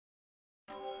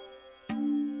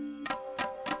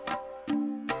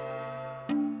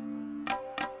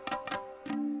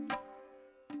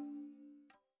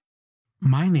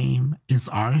My name is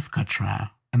Arif Katra,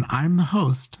 and I'm the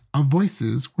host of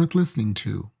Voices Worth Listening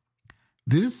to.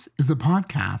 This is a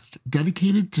podcast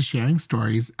dedicated to sharing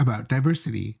stories about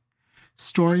diversity,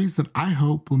 stories that I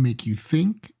hope will make you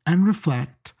think and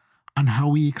reflect on how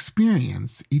we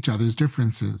experience each other's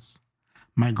differences.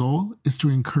 My goal is to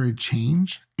encourage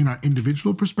change in our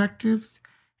individual perspectives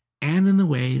and in the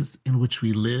ways in which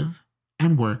we live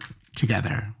and work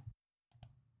together.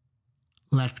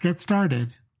 Let's get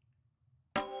started.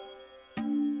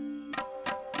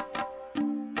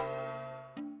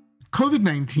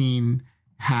 COVID-19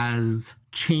 has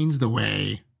changed the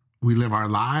way we live our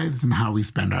lives and how we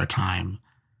spend our time.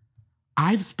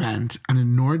 I've spent an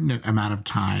inordinate amount of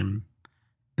time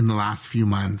in the last few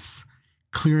months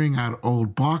clearing out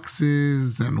old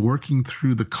boxes and working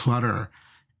through the clutter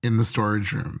in the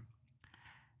storage room.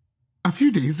 A few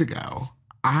days ago,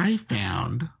 I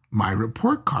found my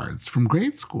report cards from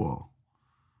grade school.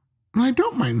 And I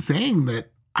don't mind saying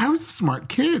that I was a smart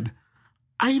kid.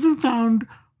 I even found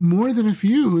more than a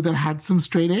few that had some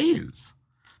straight A's.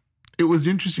 It was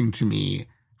interesting to me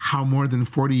how more than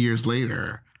 40 years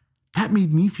later, that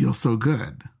made me feel so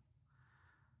good.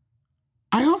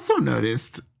 I also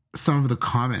noticed some of the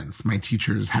comments my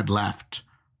teachers had left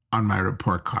on my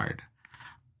report card.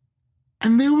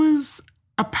 And there was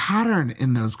a pattern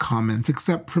in those comments,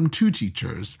 except from two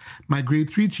teachers, my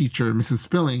grade 3 teacher, Mrs.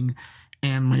 Spilling,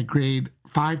 and my grade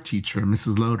 5 teacher,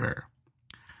 Mrs. Loader.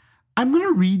 I'm going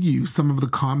to read you some of the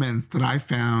comments that I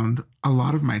found a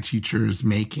lot of my teachers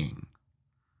making.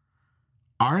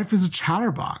 Arif is a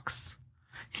chatterbox.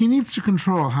 He needs to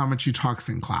control how much he talks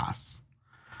in class.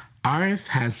 Arif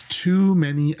has too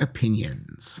many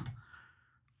opinions.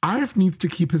 Arif needs to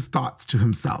keep his thoughts to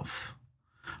himself.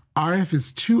 Arif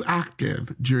is too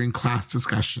active during class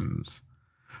discussions.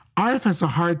 Arif has a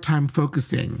hard time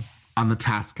focusing on the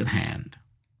task at hand.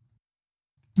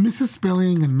 Mrs.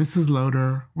 Spilling and Mrs.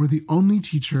 Loader were the only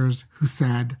teachers who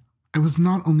said I was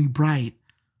not only bright,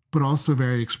 but also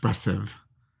very expressive.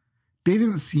 They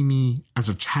didn't see me as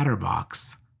a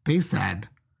chatterbox. They said,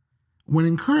 when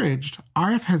encouraged,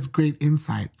 Arif has great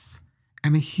insights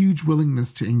and a huge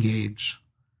willingness to engage.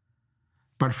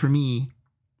 But for me,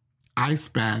 I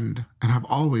spend, and have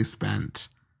always spent,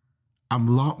 a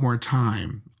lot more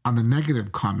time on the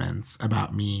negative comments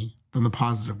about me than the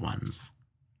positive ones.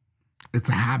 It's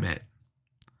a habit.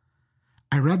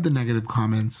 I read the negative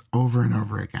comments over and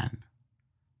over again,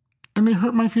 and they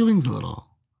hurt my feelings a little.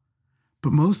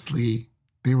 But mostly,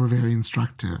 they were very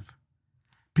instructive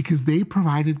because they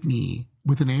provided me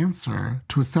with an answer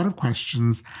to a set of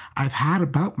questions I've had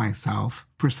about myself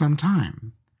for some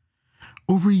time.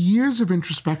 Over years of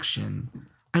introspection,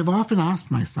 I've often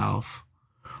asked myself,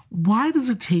 why does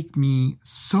it take me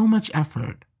so much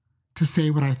effort to say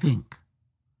what I think?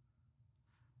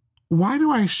 Why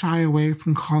do I shy away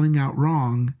from calling out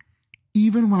wrong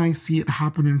even when I see it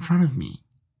happen in front of me?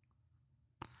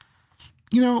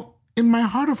 In my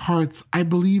heart of hearts, I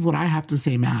believe what I have to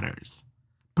say matters,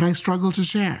 but I struggle to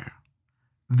share.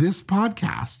 This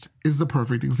podcast is the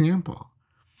perfect example.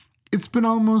 It's been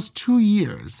almost 2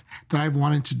 years that I've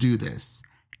wanted to do this,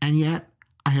 and yet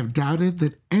I have doubted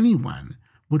that anyone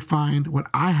would find what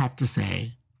I have to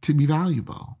say to be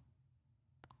valuable.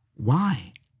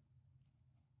 Why?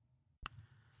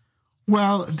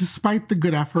 Well, despite the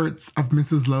good efforts of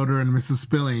Mrs. Loader and Mrs.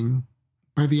 Spilling,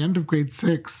 by the end of grade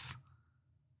 6,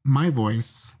 my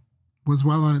voice was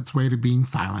well on its way to being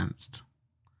silenced.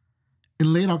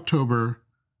 In late October,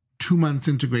 2 months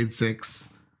into grade 6,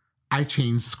 I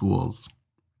changed schools.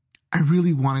 I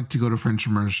really wanted to go to French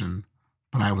immersion,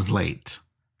 but I was late,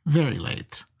 very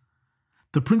late.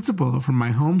 The principal from my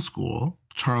home school,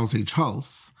 Charles H.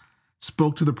 Hulse,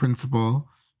 spoke to the principal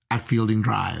at Fielding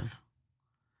Drive,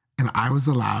 and I was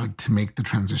allowed to make the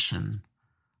transition.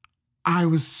 I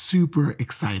was super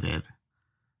excited.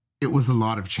 It was a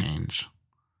lot of change.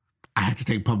 I had to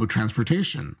take public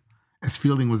transportation, as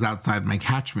Fielding was outside my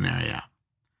catchment area.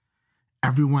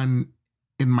 Everyone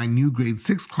in my new grade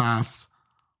 6 class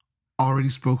already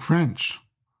spoke French.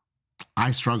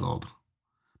 I struggled.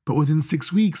 But within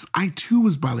 6 weeks, I too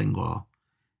was bilingual,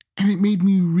 and it made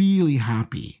me really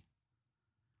happy.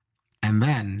 And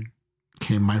then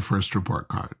came my first report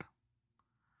card.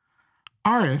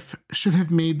 Arif should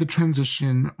have made the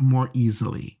transition more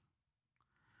easily.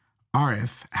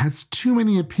 Arif has too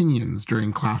many opinions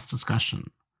during class discussion.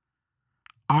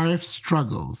 Arif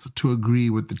struggles to agree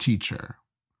with the teacher.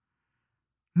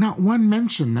 Not one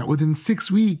mention that within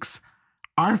 6 weeks,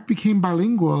 Arif became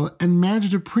bilingual and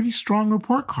managed a pretty strong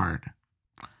report card.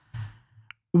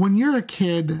 When you're a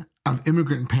kid of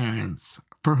immigrant parents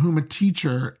for whom a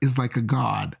teacher is like a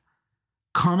god,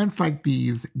 Comments like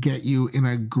these get you in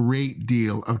a great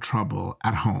deal of trouble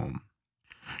at home.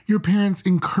 Your parents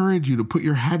encourage you to put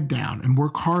your head down and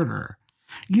work harder.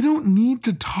 You don't need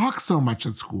to talk so much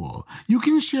at school. You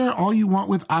can share all you want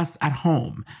with us at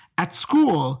home. At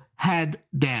school, head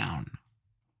down.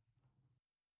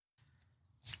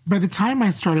 By the time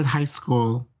I started high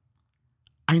school,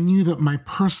 I knew that my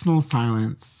personal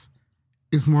silence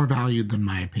is more valued than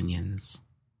my opinions.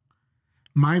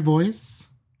 My voice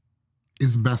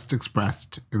is best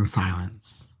expressed in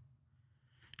silence.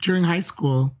 During high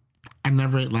school, I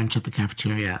never ate lunch at the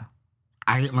cafeteria.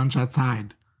 I ate lunch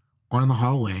outside or in the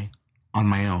hallway on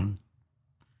my own.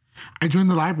 I joined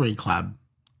the library club,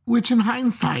 which in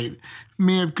hindsight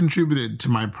may have contributed to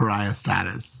my pariah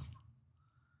status.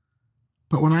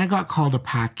 But when I got called a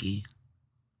packy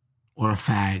or a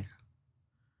fag,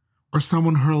 or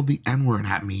someone hurled the N-word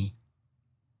at me,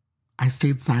 I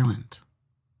stayed silent.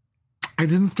 I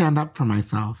didn't stand up for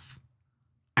myself.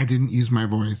 I didn't use my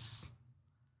voice.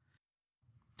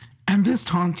 And this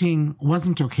taunting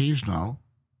wasn't occasional.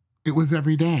 It was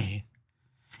every day.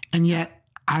 And yet,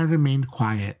 I remained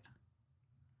quiet.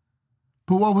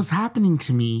 But what was happening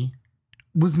to me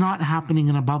was not happening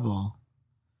in a bubble.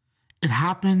 It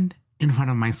happened in front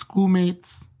of my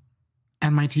schoolmates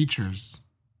and my teachers.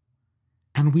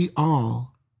 And we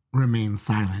all remained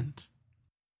silent.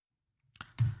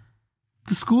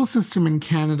 The school system in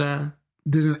Canada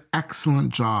did an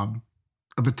excellent job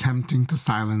of attempting to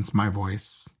silence my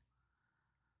voice.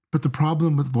 But the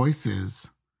problem with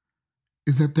voices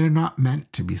is that they're not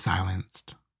meant to be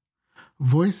silenced.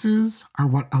 Voices are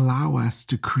what allow us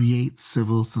to create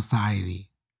civil society.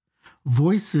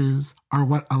 Voices are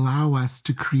what allow us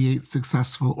to create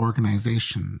successful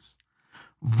organizations.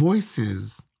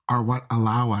 Voices are what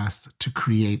allow us to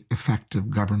create effective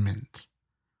government.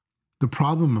 The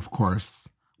problem, of course,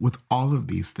 with all of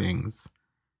these things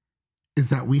is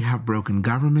that we have broken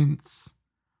governments,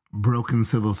 broken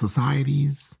civil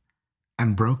societies,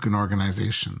 and broken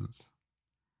organizations.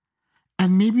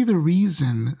 And maybe the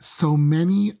reason so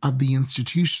many of the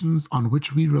institutions on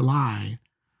which we rely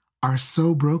are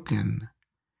so broken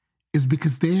is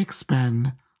because they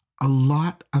expend a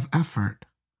lot of effort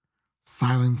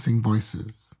silencing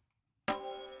voices.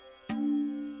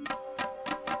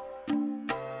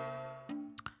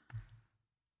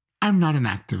 I'm not an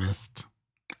activist.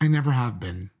 I never have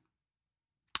been.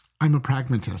 I'm a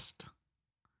pragmatist.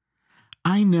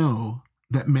 I know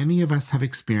that many of us have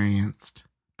experienced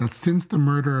that since the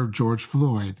murder of George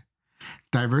Floyd,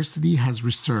 diversity has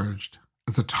resurged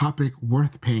as a topic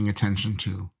worth paying attention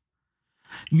to.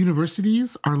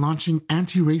 Universities are launching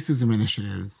anti-racism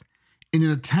initiatives in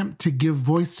an attempt to give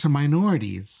voice to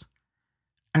minorities,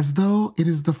 as though it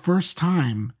is the first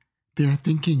time they are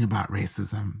thinking about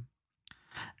racism.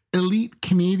 Elite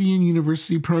Canadian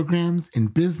university programs in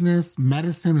business,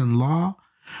 medicine, and law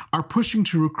are pushing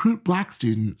to recruit Black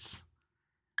students,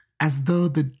 as though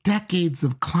the decades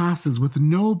of classes with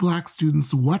no Black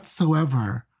students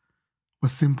whatsoever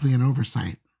was simply an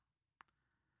oversight.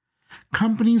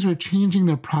 Companies are changing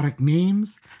their product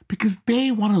names because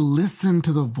they want to listen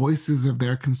to the voices of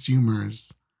their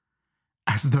consumers,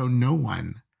 as though no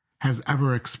one has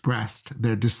ever expressed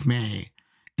their dismay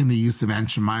in the use of Aunt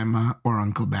Jemima or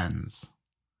Uncle Ben's.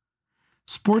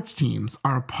 Sports teams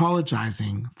are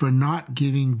apologizing for not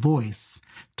giving voice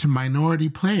to minority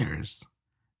players,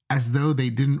 as though they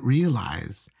didn't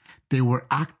realize they were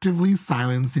actively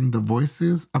silencing the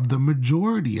voices of the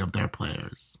majority of their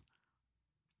players.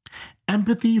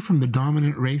 Empathy from the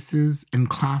dominant races and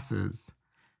classes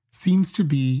seems to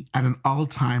be at an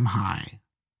all-time high.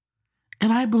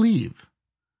 And I believe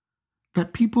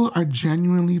that people are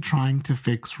genuinely trying to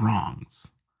fix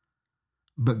wrongs.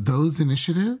 But those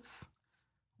initiatives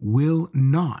will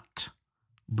not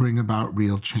bring about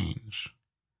real change.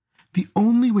 The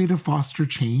only way to foster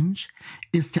change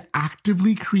is to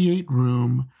actively create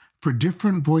room for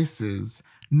different voices,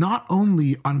 not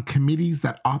only on committees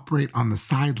that operate on the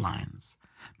sidelines,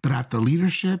 but at the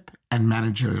leadership and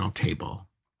managerial table.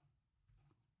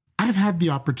 I've had the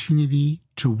opportunity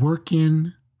to work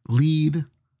in, lead,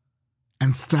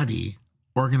 and study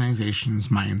organizations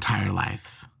my entire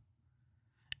life.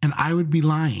 And I would be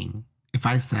lying if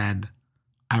I said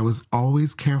I was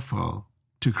always careful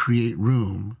to create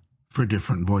room for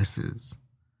different voices.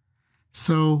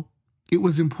 So it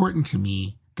was important to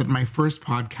me that my first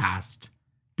podcast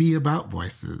be about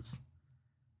voices,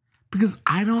 because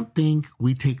I don't think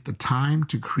we take the time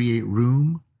to create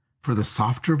room for the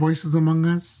softer voices among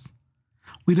us.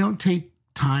 We don't take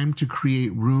time to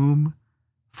create room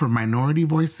for minority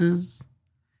voices.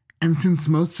 And since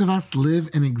most of us live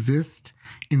and exist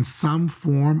in some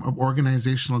form of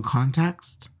organizational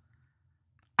context,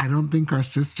 I don't think our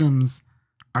systems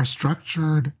are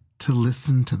structured to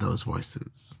listen to those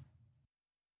voices.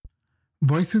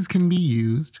 Voices can be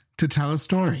used to tell a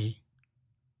story.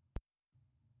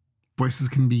 Voices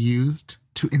can be used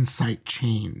to incite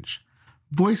change.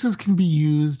 Voices can be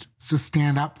used to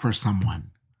stand up for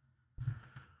someone.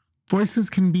 Voices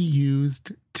can be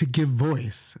used to give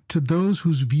voice to those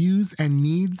whose views and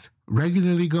needs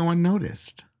regularly go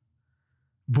unnoticed.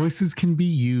 Voices can be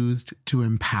used to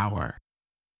empower.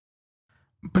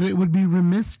 But it would be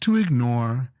remiss to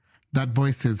ignore that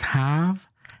voices have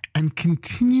and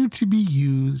continue to be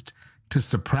used to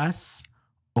suppress,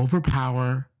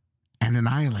 overpower, and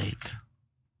annihilate.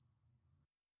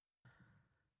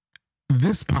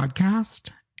 This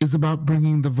podcast is about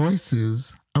bringing the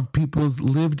voices of people's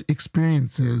lived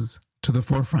experiences to the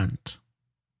forefront.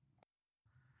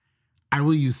 I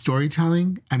will use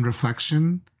storytelling and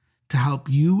reflection to help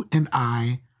you and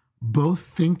I both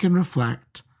think and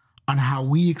reflect on how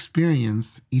we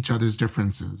experience each other's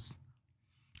differences.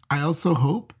 I also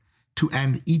hope to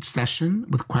end each session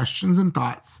with questions and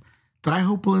thoughts that I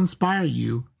hope will inspire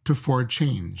you to forward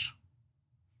change.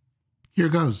 Here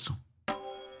goes.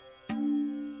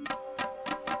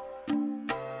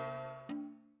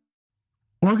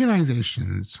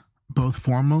 Organizations, both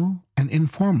formal and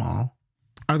informal,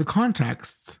 are the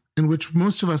contexts in which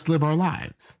most of us live our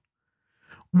lives.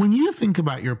 When you think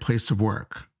about your place of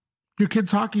work, your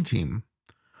kids' hockey team,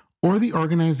 or the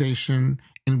organization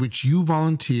in which you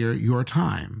volunteer your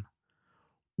time,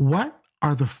 what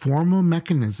are the formal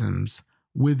mechanisms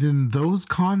within those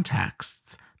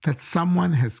contexts that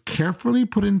someone has carefully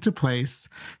put into place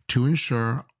to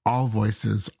ensure all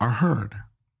voices are heard?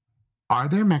 Are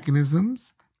there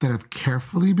mechanisms that have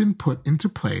carefully been put into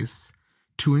place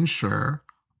to ensure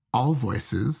all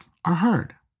voices are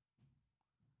heard?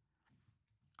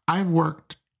 I've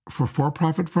worked for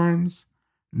for-profit firms,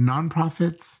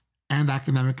 nonprofits, and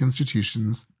academic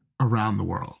institutions around the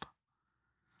world.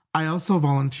 I also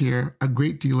volunteer a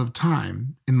great deal of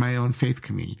time in my own faith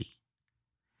community.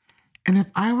 And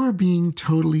if I were being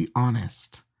totally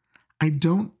honest, I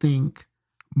don't think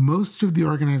most of the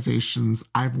organizations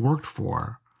I've worked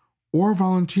for or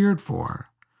volunteered for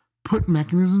put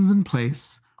mechanisms in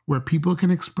place where people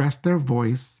can express their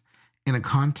voice in a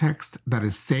context that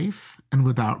is safe and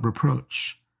without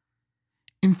reproach.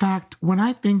 In fact, when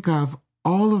I think of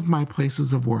all of my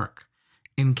places of work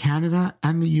in Canada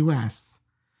and the US,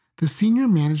 the senior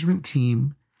management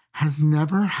team has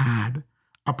never had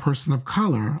a person of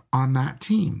color on that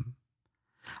team.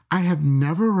 I have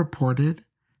never reported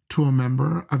to a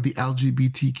member of the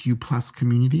LGBTQ plus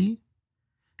community.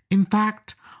 In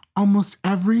fact, almost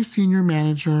every senior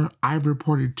manager I've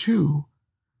reported to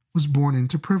was born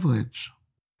into privilege.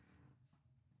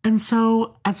 And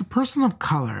so, as a person of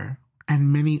color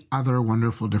and many other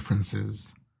wonderful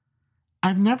differences,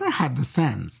 I've never had the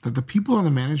sense that the people on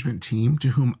the management team to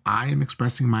whom I am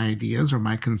expressing my ideas or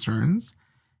my concerns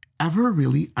ever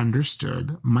really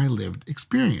understood my lived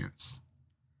experience.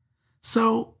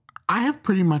 So, I have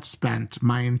pretty much spent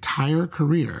my entire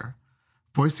career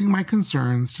voicing my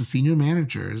concerns to senior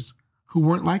managers who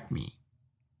weren't like me,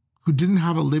 who didn't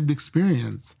have a lived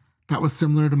experience that was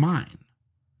similar to mine.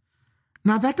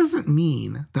 Now, that doesn't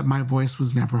mean that my voice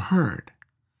was never heard.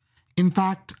 In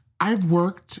fact, I've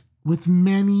worked with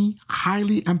many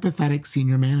highly empathetic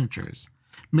senior managers.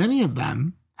 Many of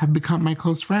them have become my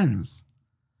close friends.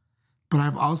 But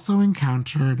I've also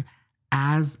encountered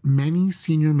as many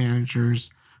senior managers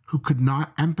who could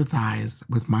not empathize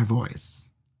with my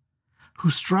voice, who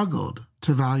struggled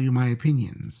to value my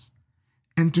opinions,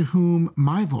 and to whom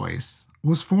my voice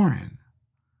was foreign.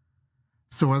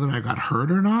 So whether I got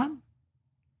heard or not,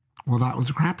 well, that was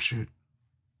a crapshoot.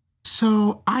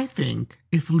 So I think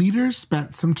if leaders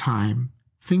spent some time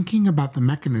thinking about the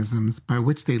mechanisms by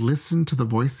which they listen to the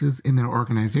voices in their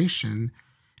organization,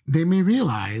 they may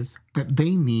realize that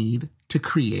they need to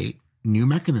create new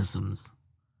mechanisms.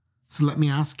 So let me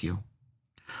ask you,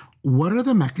 what are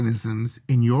the mechanisms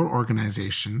in your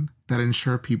organization that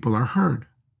ensure people are heard?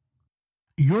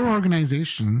 Your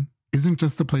organization isn't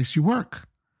just the place you work.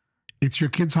 It's your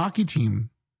kids' hockey team.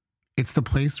 It's the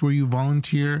place where you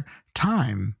volunteer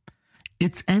time.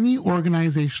 It's any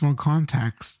organizational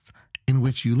context in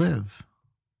which you live.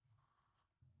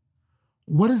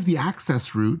 What is the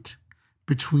access route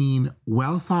between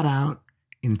well thought out,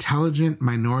 intelligent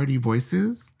minority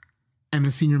voices and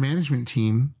the senior management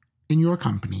team in your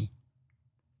company?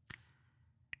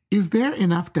 Is there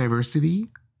enough diversity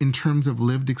in terms of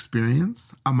lived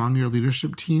experience among your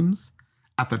leadership teams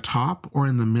at the top or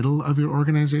in the middle of your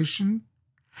organization?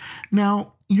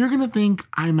 Now, you're going to think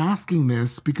I'm asking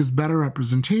this because better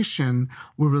representation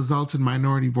will result in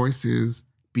minority voices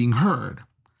being heard.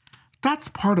 That's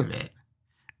part of it.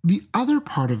 The other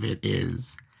part of it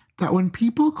is that when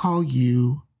people call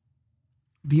you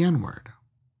the N-word,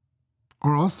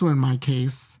 or also in my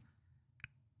case,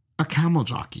 a camel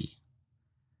jockey,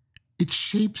 it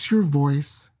shapes your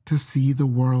voice to see the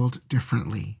world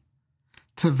differently,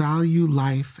 to value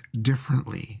life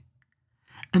differently.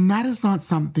 And that is not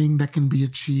something that can be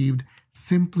achieved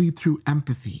simply through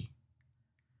empathy.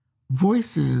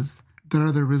 Voices that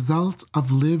are the result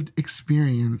of lived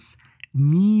experience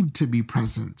need to be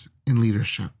present in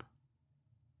leadership.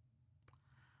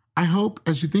 I hope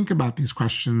as you think about these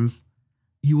questions,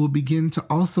 you will begin to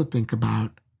also think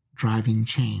about driving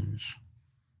change.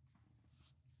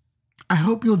 I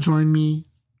hope you'll join me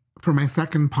for my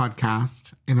second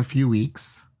podcast in a few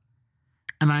weeks.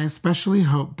 And I especially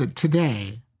hope that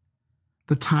today,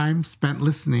 the time spent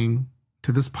listening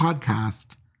to this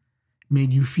podcast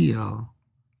made you feel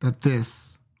that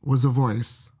this was a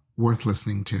voice worth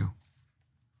listening to.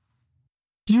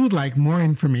 If you would like more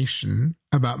information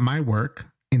about my work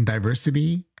in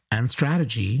diversity and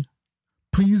strategy,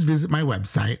 please visit my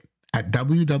website at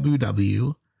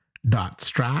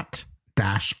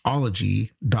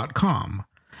www.strat-ology.com.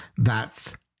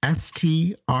 That's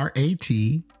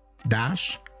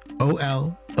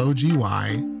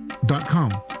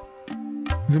strat-ology.com.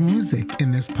 The music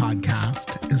in this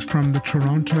podcast is from the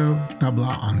Toronto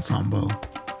Tabla Ensemble.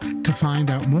 To find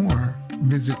out more,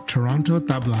 visit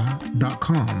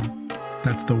torontotabla.com.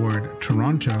 That's the word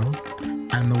Toronto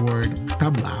and the word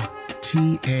tabla,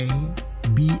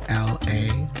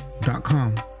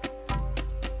 Tabla.com.